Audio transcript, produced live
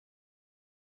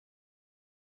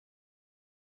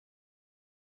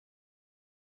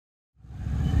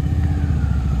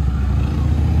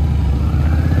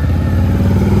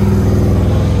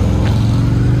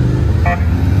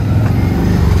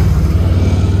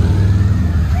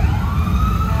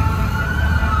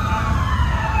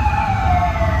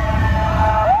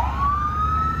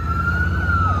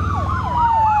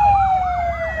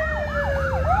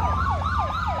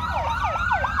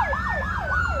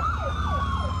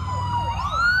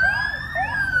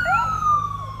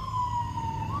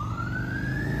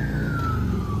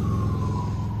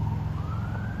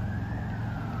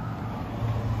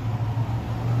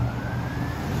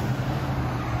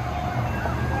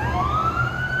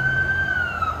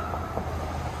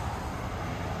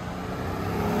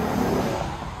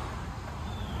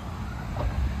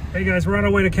Hey guys, we're on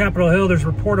our way to Capitol Hill. There's a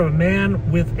report of a man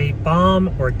with a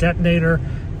bomb or detonator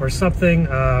or something.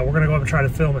 We're gonna go up and try to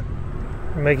film it.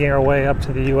 We're making our way up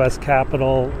to the U.S.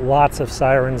 Capitol. Lots of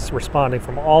sirens responding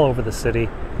from all over the city.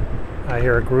 I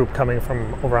hear a group coming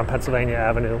from over on Pennsylvania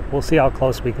Avenue. We'll see how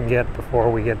close we can get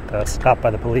before we get stopped by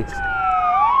the police.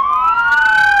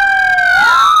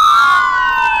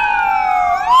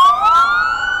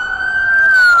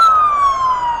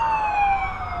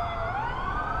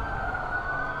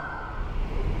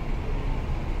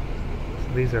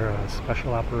 These are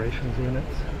special operations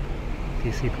units,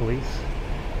 DC Police.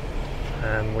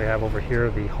 And we have over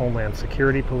here the Homeland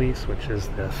Security Police, which is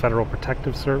the Federal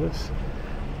Protective Service.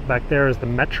 Back there is the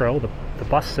Metro, the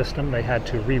bus system. They had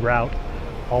to reroute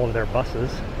all of their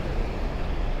buses.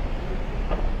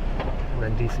 And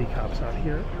then DC cops out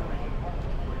here.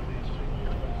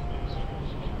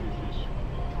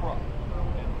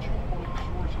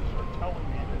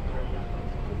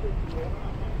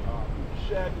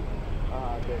 That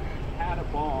had a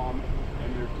bomb,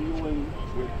 and they're dealing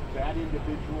with that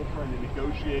individual, trying to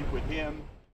negotiate with him.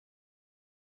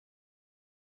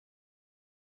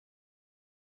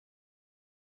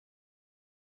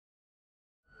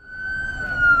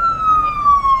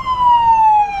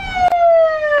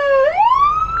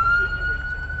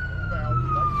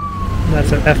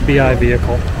 That's an FBI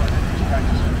vehicle.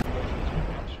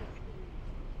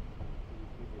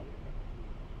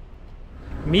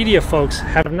 Media folks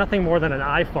have nothing more than an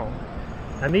iPhone,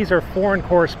 and these are foreign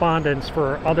correspondents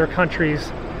for other countries'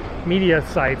 media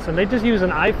sites, and they just use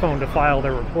an iPhone to file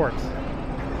their reports.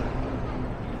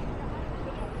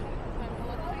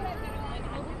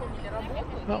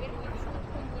 Oh.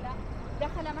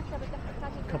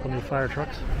 A couple new fire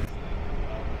trucks.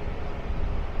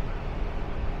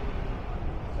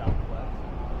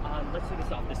 Let's do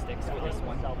this off the sticks for this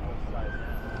one.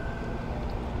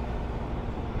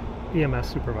 EMS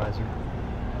supervisor.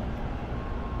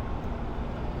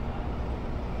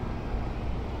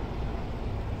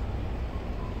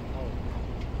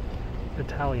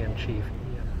 Battalion chief.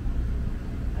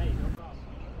 Hey, no problem.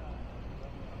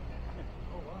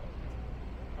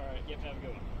 All right, you have to have a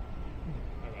good one.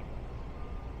 Okay.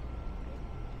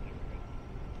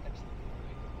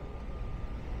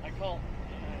 I call.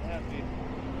 I have the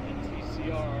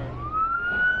TCR.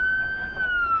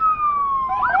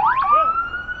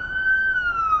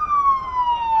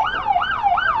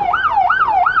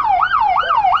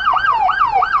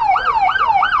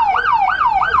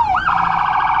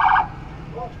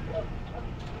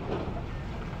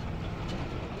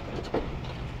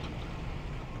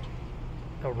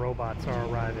 The robots are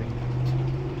arriving.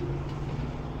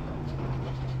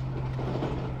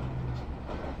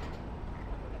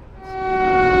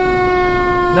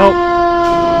 Nope.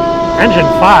 Engine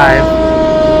 5.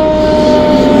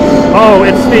 Oh,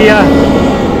 it's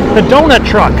the donut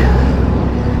truck.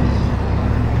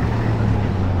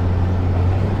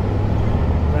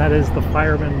 That is the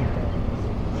fireman.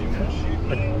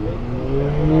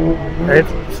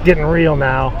 It's getting real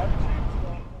now.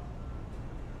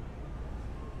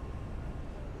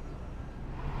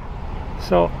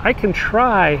 So I can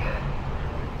try.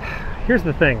 Here's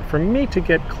the thing, for me to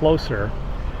get closer,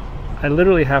 I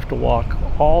literally have to walk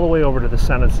all the way over to the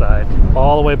Senate side,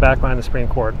 all the way back behind the Supreme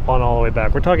Court, all the way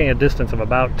back. We're talking a distance of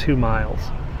about 2 miles.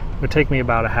 It would take me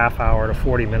about a half hour to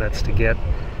 40 minutes to get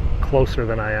closer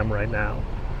than I am right now.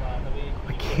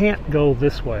 I can't go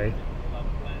this way.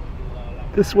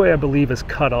 This way I believe is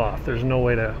cut off. There's no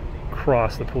way to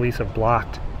cross. The police have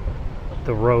blocked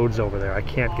the roads over there. I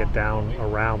can't get down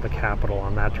around the Capitol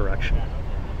on that direction,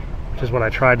 which is what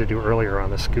I tried to do earlier on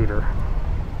the scooter.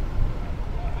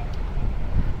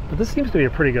 But this seems to be a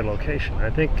pretty good location.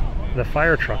 I think the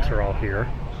fire trucks are all here.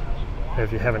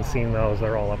 If you haven't seen those,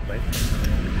 they're all up right.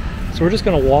 So we're just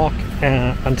going to walk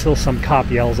until some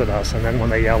cop yells at us, and then when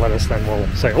they yell at us, then we'll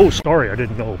say, "Oh, sorry, I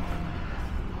didn't know.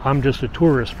 I'm just a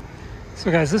tourist."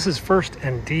 So guys, this is 1st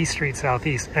and D Street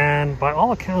Southeast, and by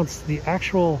all accounts, the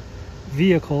actual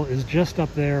vehicle is just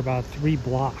up there about 3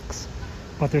 blocks,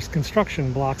 but there's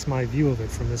construction blocks my view of it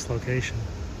from this location.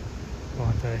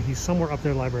 But he's somewhere up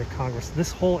there, Library of Congress.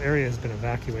 This whole area has been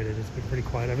evacuated. It's been pretty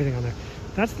quiet, everything on there.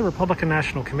 That's the Republican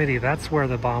National Committee. That's where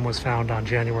the bomb was found on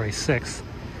January 6th.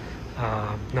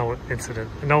 No incident,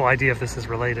 no idea if this is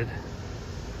related.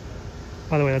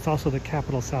 By the way, that's also the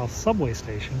Capitol South subway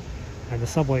station. And the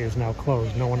subway is now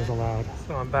closed. No one is allowed.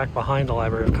 So I'm back behind the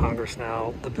Library of Congress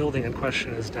now. The building in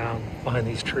question is down behind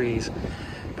these trees,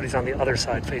 but he's on the other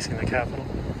side facing the Capitol.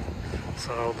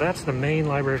 So that's the main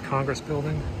Library of Congress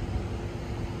building.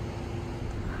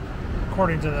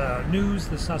 according to the news,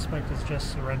 the suspect has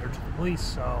just surrendered to the police,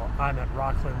 so I'm at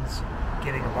Rockland's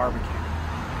getting a barbecue.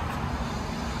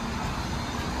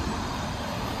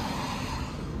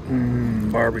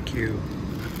 Barbecue.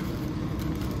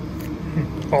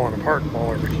 Falling apart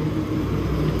barbecue.